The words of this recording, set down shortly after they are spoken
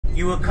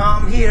you will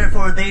come here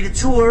for a day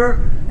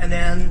tour, and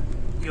then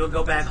you'll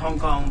go back Hong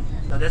Kong.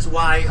 So that's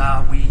why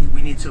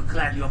we need to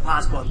collect your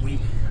passport.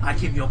 I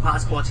keep your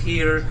passport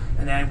here,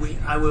 and then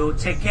I will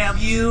take care of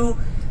you,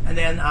 and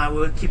then I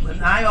will keep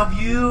an eye on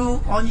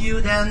you.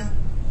 Then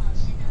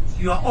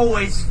you are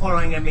always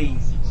following me,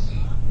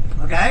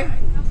 okay?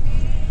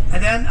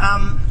 And then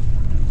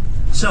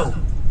so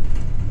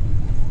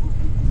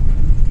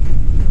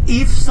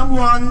if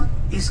someone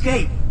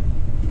escape,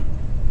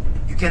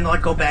 you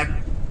cannot go back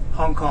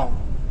Hong Kong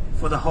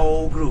for the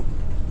whole group.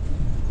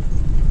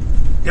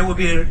 There will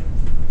be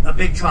a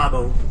big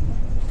trouble.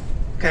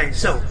 Okay,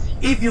 so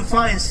if you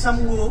find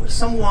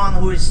someone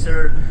who is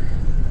who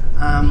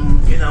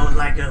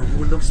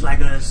looks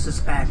like a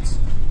suspect,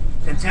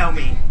 then tell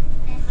me.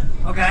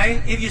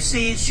 Okay, if you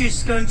see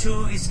she's going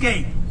to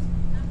escape,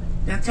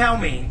 then tell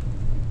me.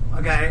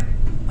 Okay,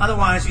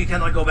 otherwise you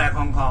cannot go back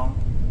Hong Kong.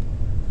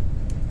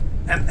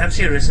 I'm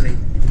seriously.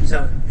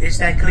 So is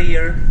that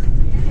clear?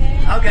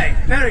 Okay,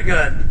 very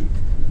good.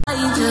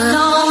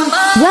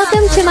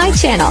 Welcome to my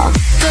channel,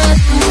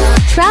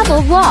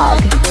 Travel Vlog,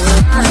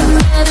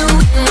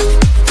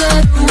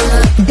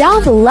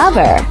 Dog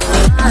Lover,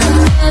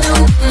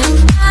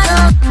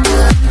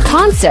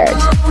 Concert,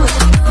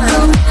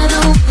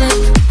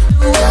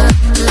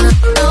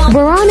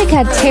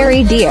 Veronica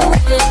Terry Deer.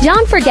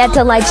 Don't forget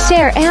to like,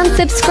 share, and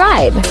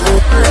subscribe.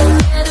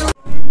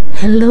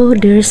 Hello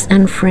dears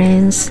and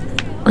friends.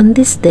 On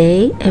this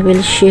day, I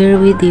will share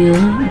with you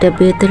the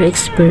better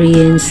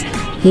experience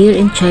here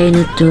in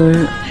China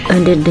tour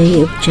on the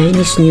day of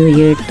Chinese New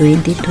Year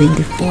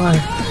 2024.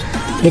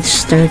 It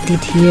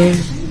started here.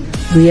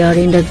 We are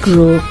in the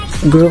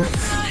group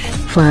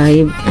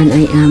 5, and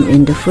I am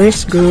in the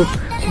first group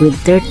with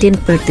 13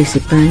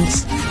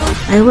 participants.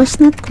 I was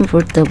not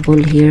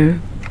comfortable here.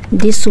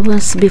 This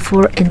was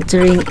before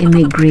entering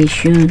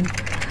immigration.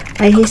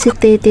 I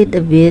hesitated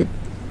a bit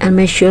and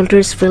my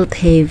shoulders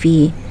felt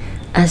heavy,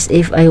 as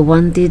if I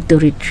wanted to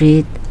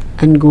retreat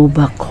and go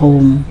back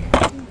home.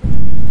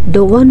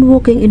 The one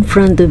walking in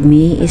front of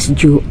me is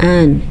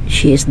Juan.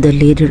 She is the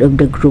leader of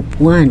the group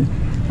 1.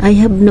 I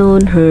have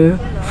known her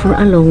for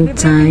a long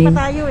time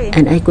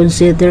and I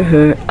consider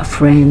her a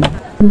friend.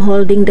 I'm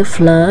holding the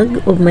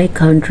flag of my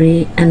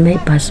country and my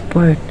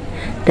passport.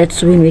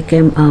 That's when we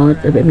came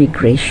out of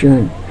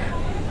immigration.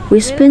 We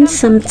spent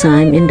some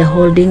time in the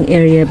holding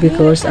area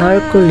because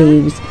our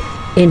colleagues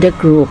in the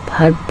group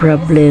had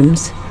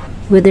problems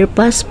with their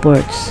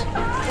passports.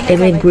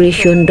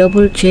 Immigration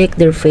double-checked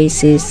their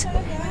faces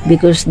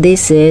because they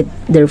said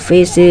their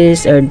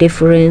faces are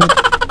different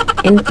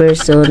in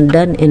person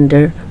than in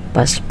their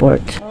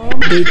passport.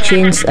 They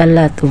changed a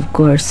lot, of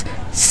course.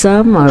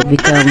 Some are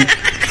become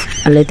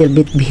a little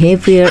bit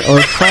heavier or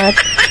fat.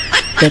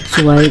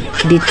 That's why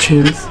they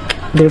changed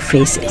their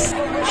faces.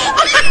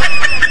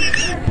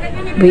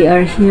 We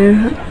are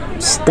here,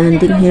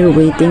 standing here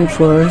waiting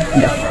for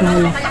the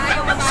call.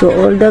 So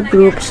all the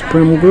groups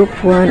from group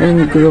 1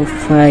 and group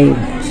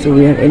 5. So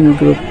we are in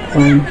group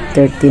 1,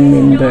 13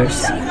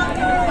 members.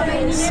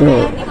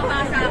 So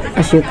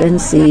as you can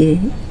see,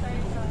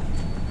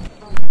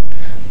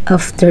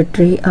 after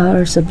 3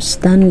 hours of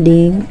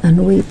standing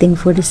and waiting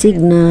for the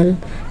signal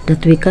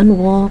that we can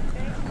walk,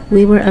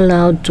 we were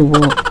allowed to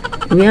walk.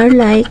 We are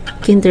like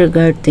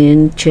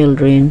kindergarten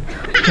children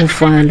who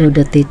follow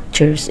the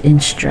teacher's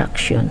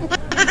instruction.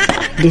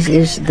 This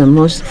is the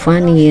most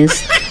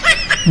funniest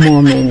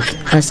moment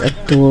as a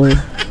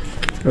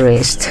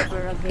tourist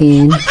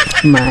in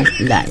my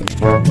life.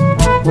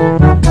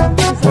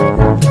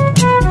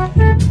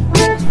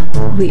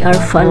 We are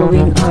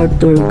following our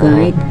tour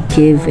guide,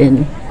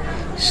 Kevin.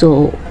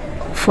 So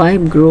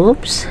 5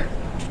 groups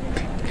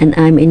and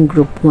I'm in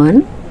group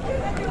 1,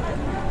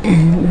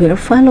 and we are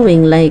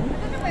following like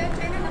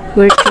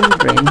we're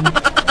children.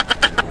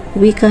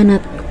 We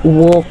cannot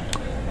walk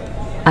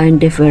on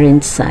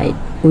different side.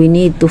 We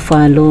need to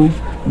follow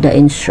the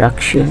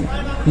instruction.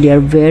 They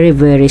are very,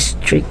 very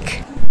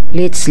strict.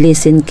 Let's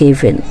listen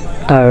Kevin,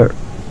 our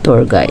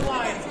tour guide.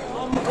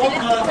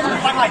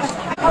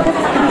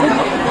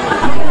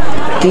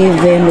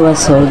 Kevin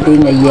was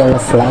holding a yellow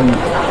flag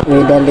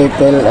with a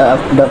little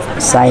the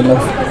sign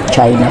of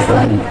China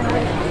flag.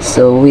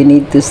 So we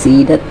need to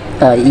see that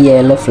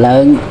yellow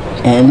flag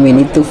and we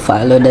need to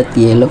follow that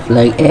yellow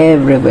flag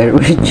everywhere.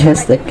 We're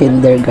just the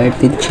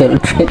kindergarten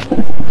children.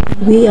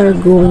 We are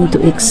going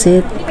to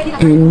exit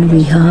and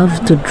we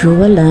have to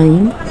draw a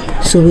line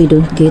so we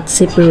don't get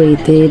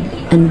separated,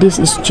 and this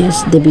is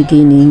just the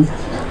beginning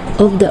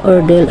of the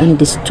ordeal and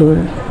this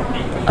tour.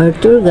 Our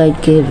tour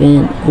guide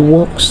Kevin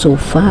walked so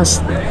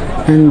fast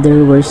and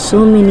there were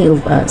so many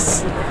of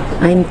us.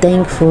 I'm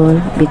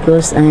thankful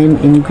because I'm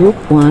in group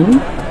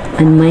 1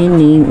 and my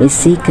name is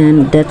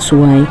Sikan. That's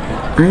why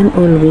I'm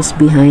always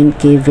behind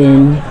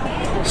Kevin,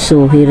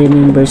 so he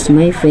remembers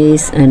my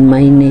face and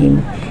my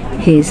name.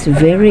 He's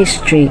very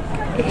strict.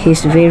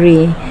 He's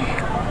very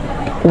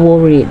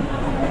worried.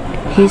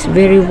 He's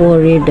very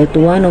worried that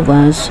one of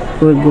us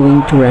were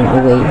going to run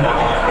away.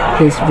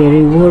 He's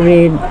very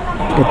worried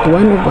that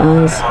one of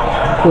us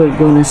were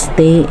gonna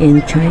stay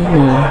in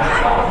China.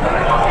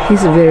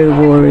 He's very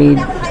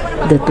worried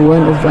that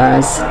one of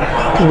us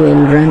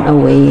will run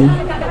away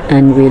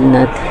and will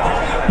not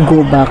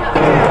go back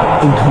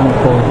in Hong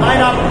Kong.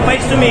 Line up,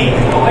 face to me.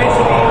 Face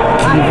to me.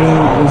 Kevin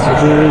is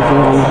very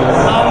worried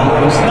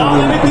because he Now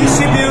let me will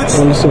distribute. be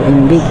also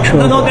in big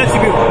trouble. No,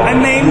 distribute. I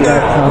named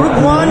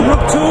group 1, group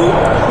 2,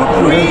 group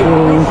 3,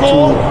 going group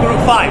 4,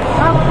 group 5.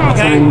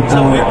 Okay, so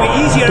it will be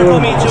easier for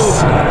me to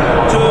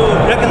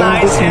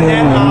recognize and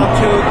then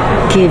to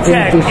Kevin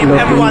check if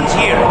developing everyone's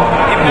here.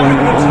 If one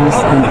of everyone's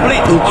us and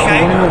complete. each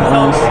Okay, one of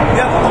so us we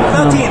have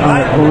have 13, our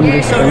right? own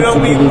So it will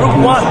be group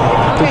 1.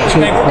 responsibility to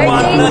check Group our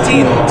 1,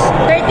 13.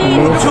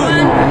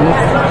 left and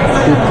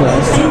right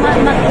because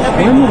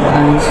one of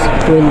us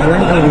will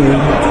run away.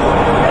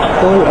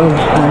 All of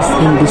us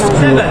in this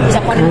group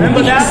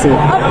can't accept.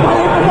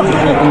 We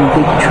are in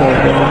big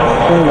trouble.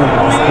 All of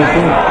us, I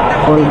think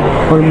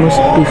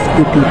almost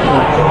 50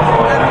 people.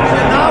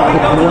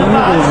 If one will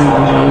run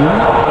away,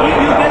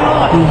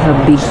 we have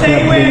big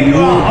problem. We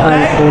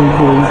are all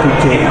going to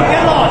jail.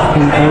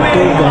 And our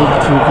tour guide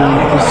Kevin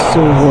is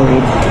so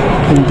worried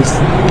in this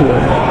tour.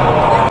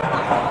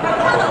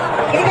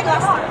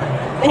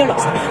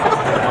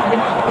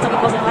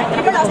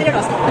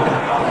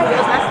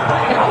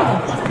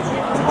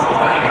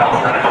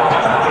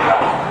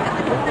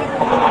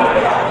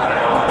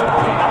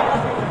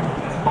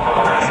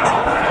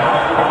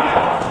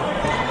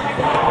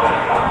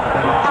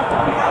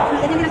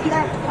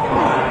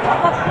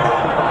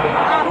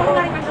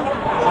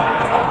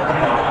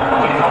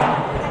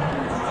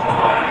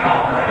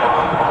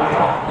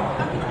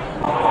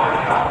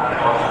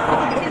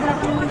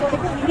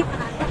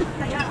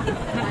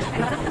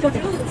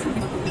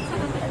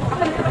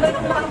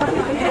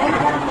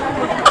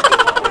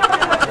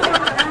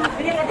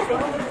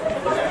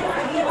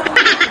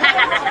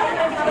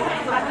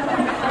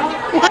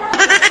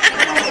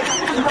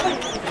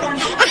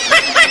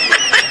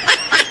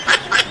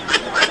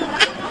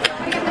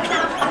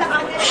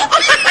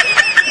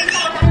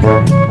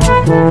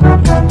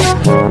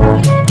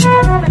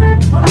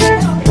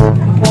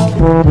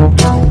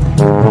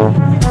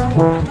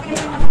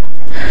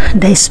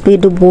 The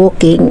speed of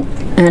walking,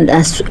 and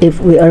as if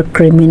we are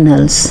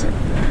criminals,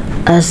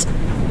 as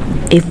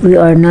if we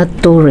are not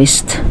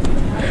tourists.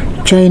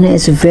 China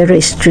is very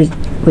strict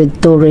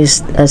with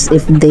tourists, as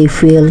if they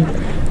feel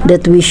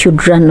that we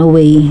should run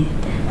away.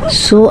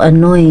 So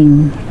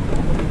annoying.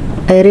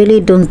 I really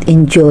don't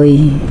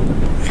enjoy.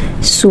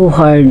 So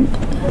hard.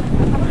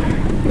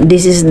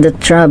 This is the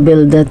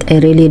travel that I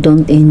really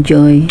don't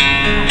enjoy.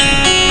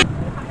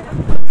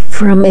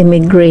 From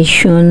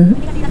immigration,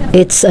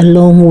 it's a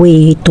long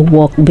way to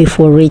walk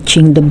before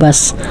reaching the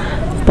bus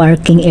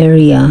parking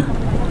area.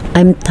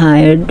 I'm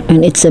tired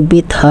and it's a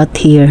bit hot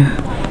here.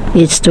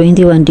 It's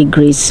 21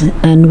 degrees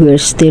and we're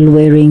still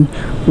wearing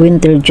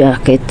winter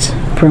jackets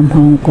from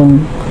Hong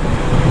Kong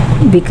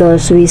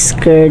because we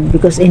scared,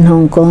 because in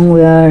Hong Kong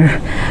we are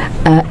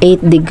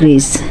 8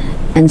 degrees,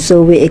 and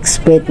so we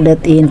expect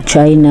that in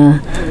China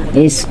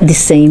is the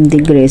same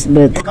degrees.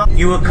 But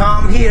you will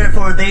come here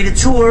for a day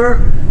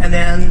tour and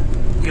then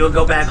you'll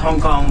go back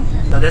Hong Kong.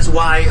 So that's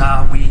why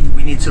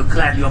we need to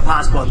collect your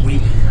passport.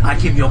 I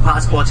keep your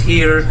passport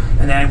here,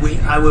 and then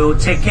I will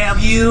take care of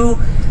you,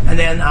 and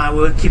then I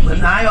will keep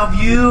an eye on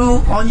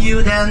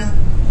you. Then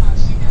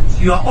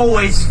you are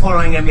always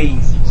following me,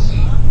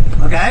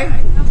 okay?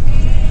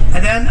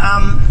 And then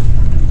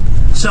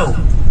so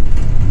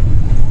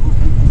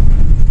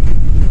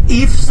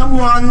if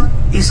someone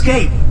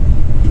escape,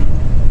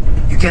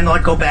 you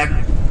cannot go back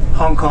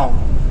Hong Kong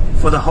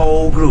for the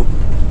whole group.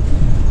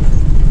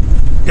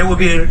 There will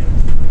be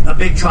a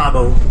big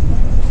trouble.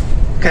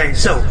 Okay,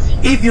 so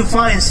if you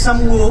find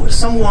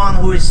someone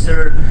who is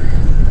who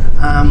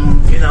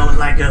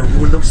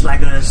looks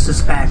like a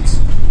suspect,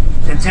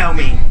 then tell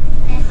me.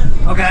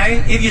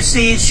 Okay, if you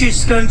see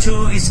she's going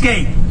to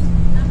escape,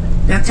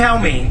 then tell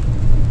me.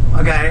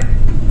 Okay,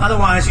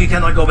 otherwise you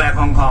cannot go back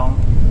Hong Kong.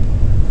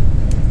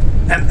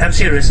 I'm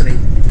seriously.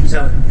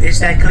 So is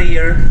that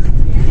clear?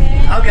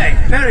 Okay,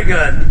 very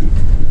good.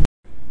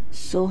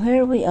 so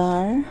here we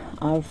are,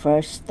 our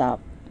first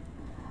stop.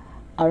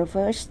 Our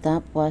first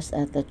stop was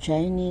at a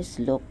Chinese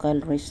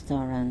local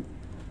restaurant.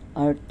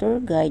 Our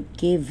tour guide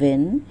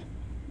Kevin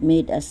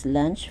made us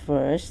lunch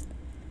first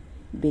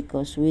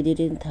because we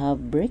didn't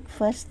have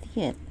breakfast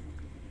yet.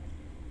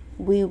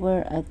 We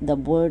were at the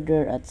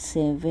border at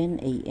 7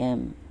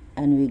 a.m.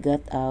 and we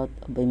got out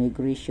of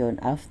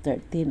immigration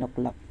after 10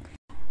 o'clock.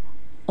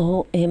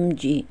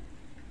 OMG.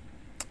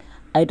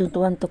 I don't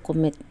want to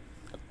comment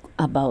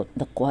about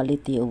the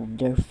quality of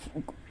their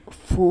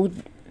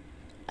food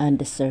and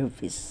the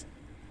service.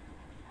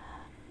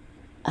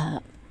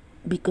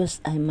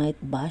 Because I might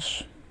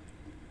bash,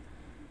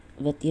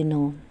 but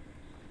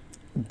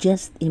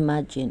just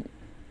imagine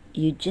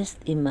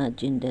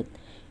that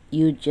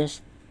you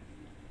just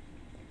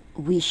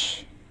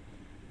wish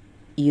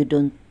you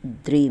don't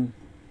dream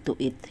to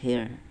eat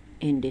here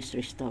in this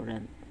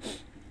restaurant.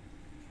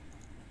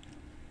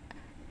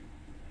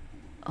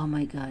 Oh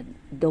my God,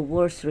 the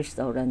worst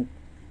restaurant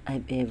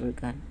I've ever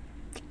gone.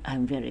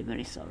 I'm very,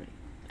 very sorry.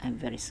 I'm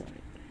very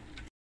sorry.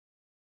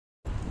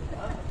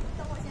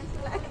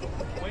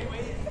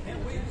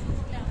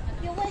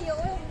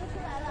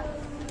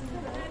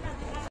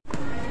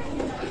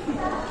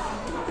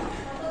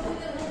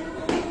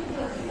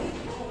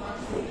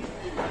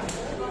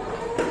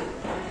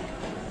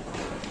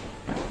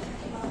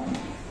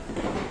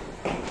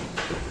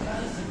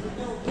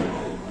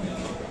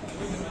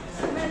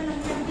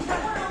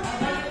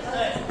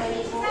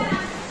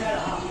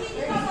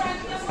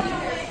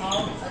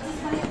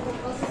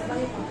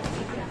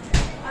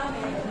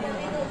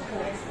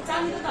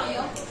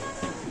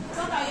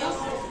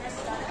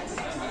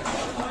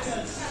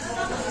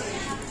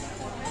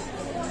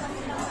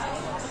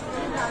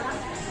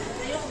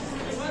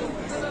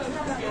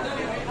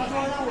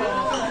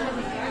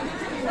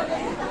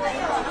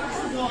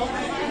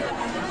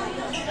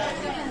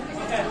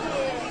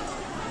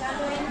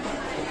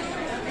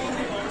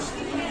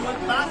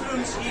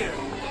 Bathrooms here.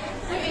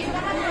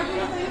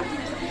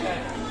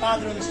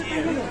 Bathrooms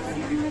here.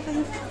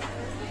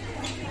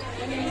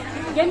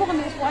 Diyan mo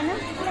kami upuan na?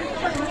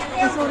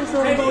 Sorry.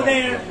 Table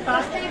there.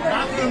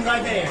 Bathroom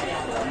right there.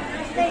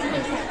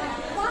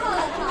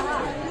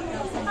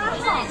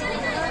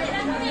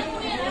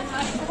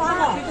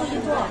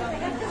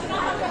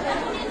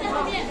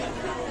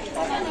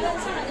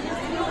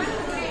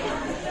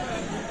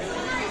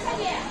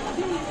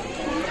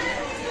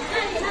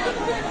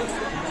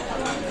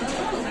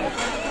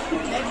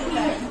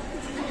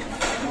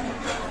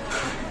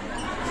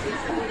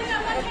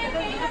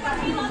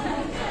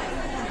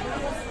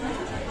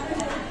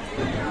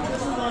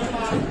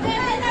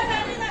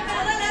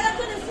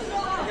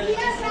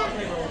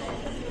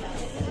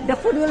 The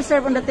food will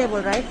serve on the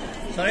table, right?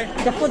 Sorry?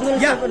 The food will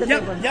serve on the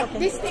table. Yeah. Okay.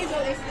 This table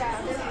is the...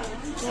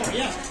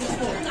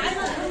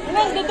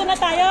 Dito na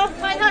tayo.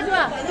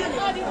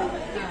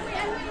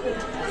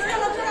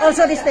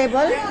 Also this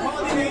table?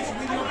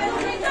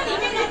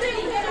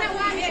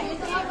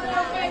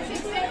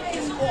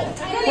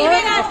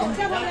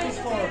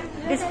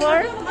 This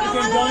four? You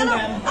can join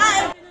them.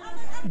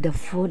 The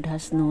food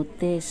has no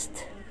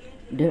taste.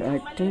 There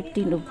are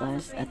 13 of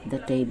us at the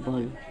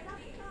table,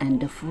 and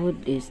the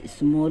food is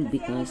small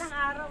because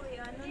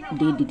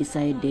they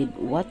decided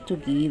what to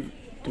give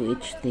to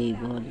each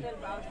table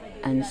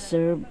and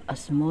serve a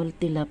small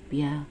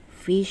tilapia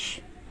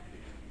fish,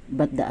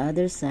 but the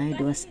other side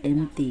was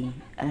empty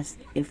as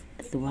if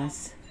it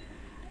was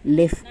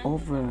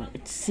leftover.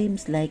 It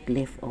seems like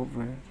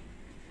leftover.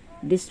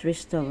 This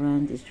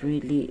restaurant is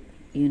really,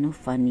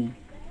 funny.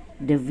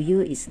 The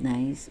view is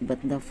nice, but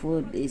the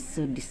food is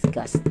so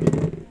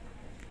disgusting.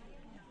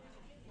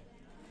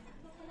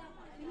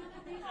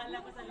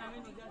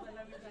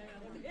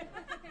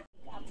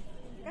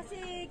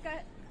 Kasi,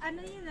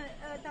 ano yun,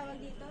 tawag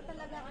dito,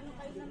 talaga ano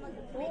kayo na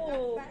mag-make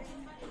up pa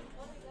rin.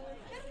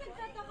 Pero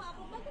nagtataka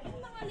ako, bakit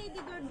yung mga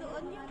lady girl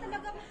doon, yung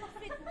talaga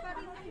makafit pa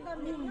rin ang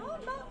damit, no?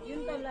 Bakit?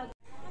 Yun talaga.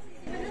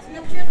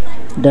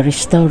 The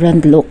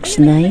restaurant looks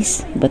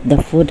nice, but the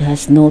food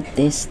has no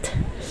taste.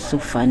 So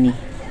funny.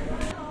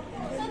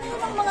 Saan yung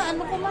mga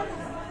ano ko, ma'am?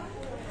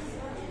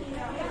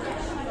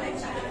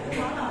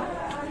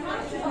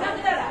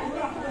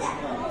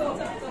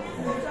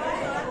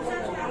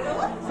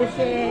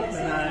 Sushi.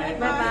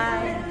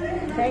 Bye-bye.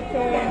 Take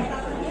care.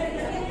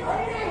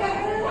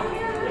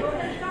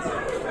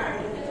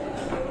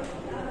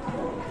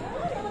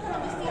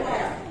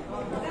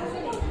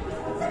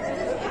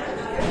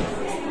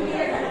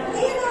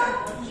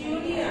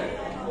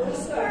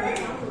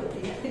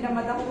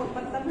 Tinamad ako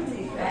magpantalon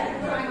eh.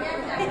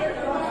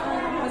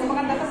 Mas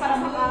maganda to para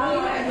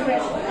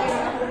maka-fresh.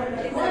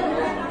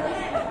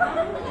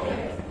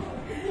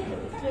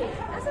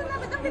 Asan na?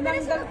 Ba't ang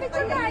bibilis yung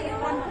picture tayo?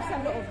 Sa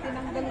loob,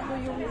 tinanggal ko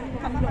yung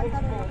panloob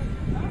ko.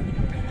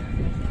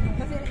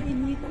 Kasi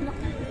init na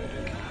ako.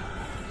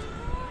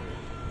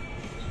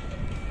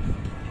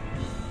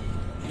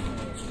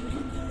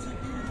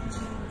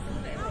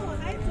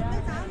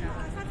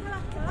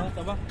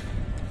 Taba.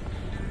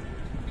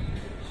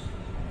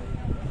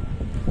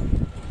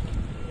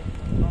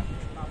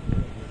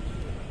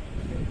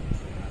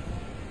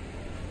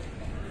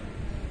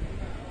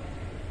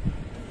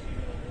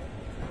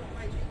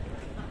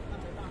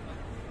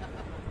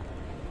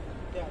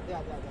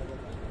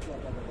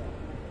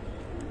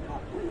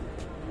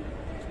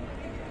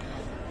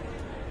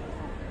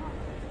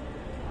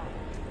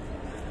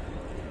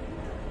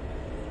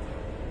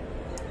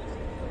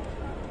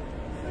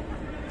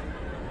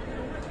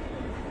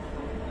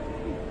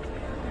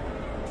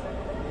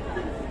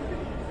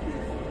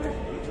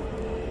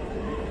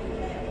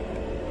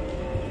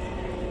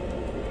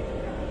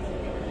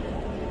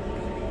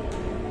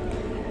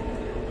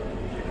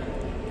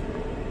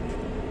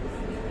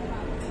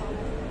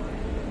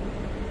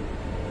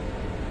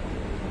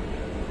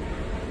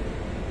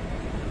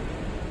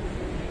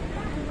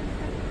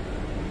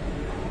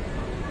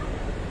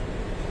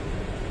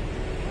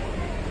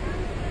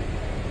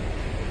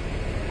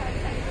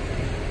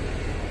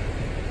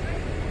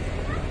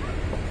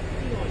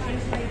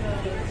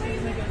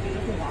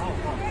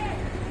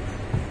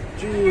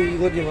 쭉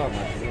이거 좀 봐봐.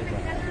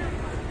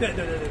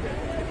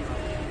 对。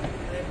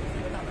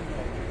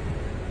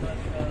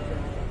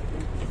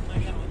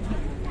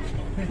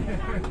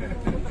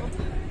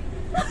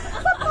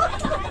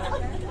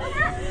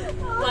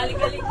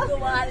Galing-galing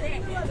kumali.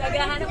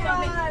 Naghahanap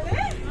kami.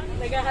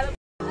 Naghahanap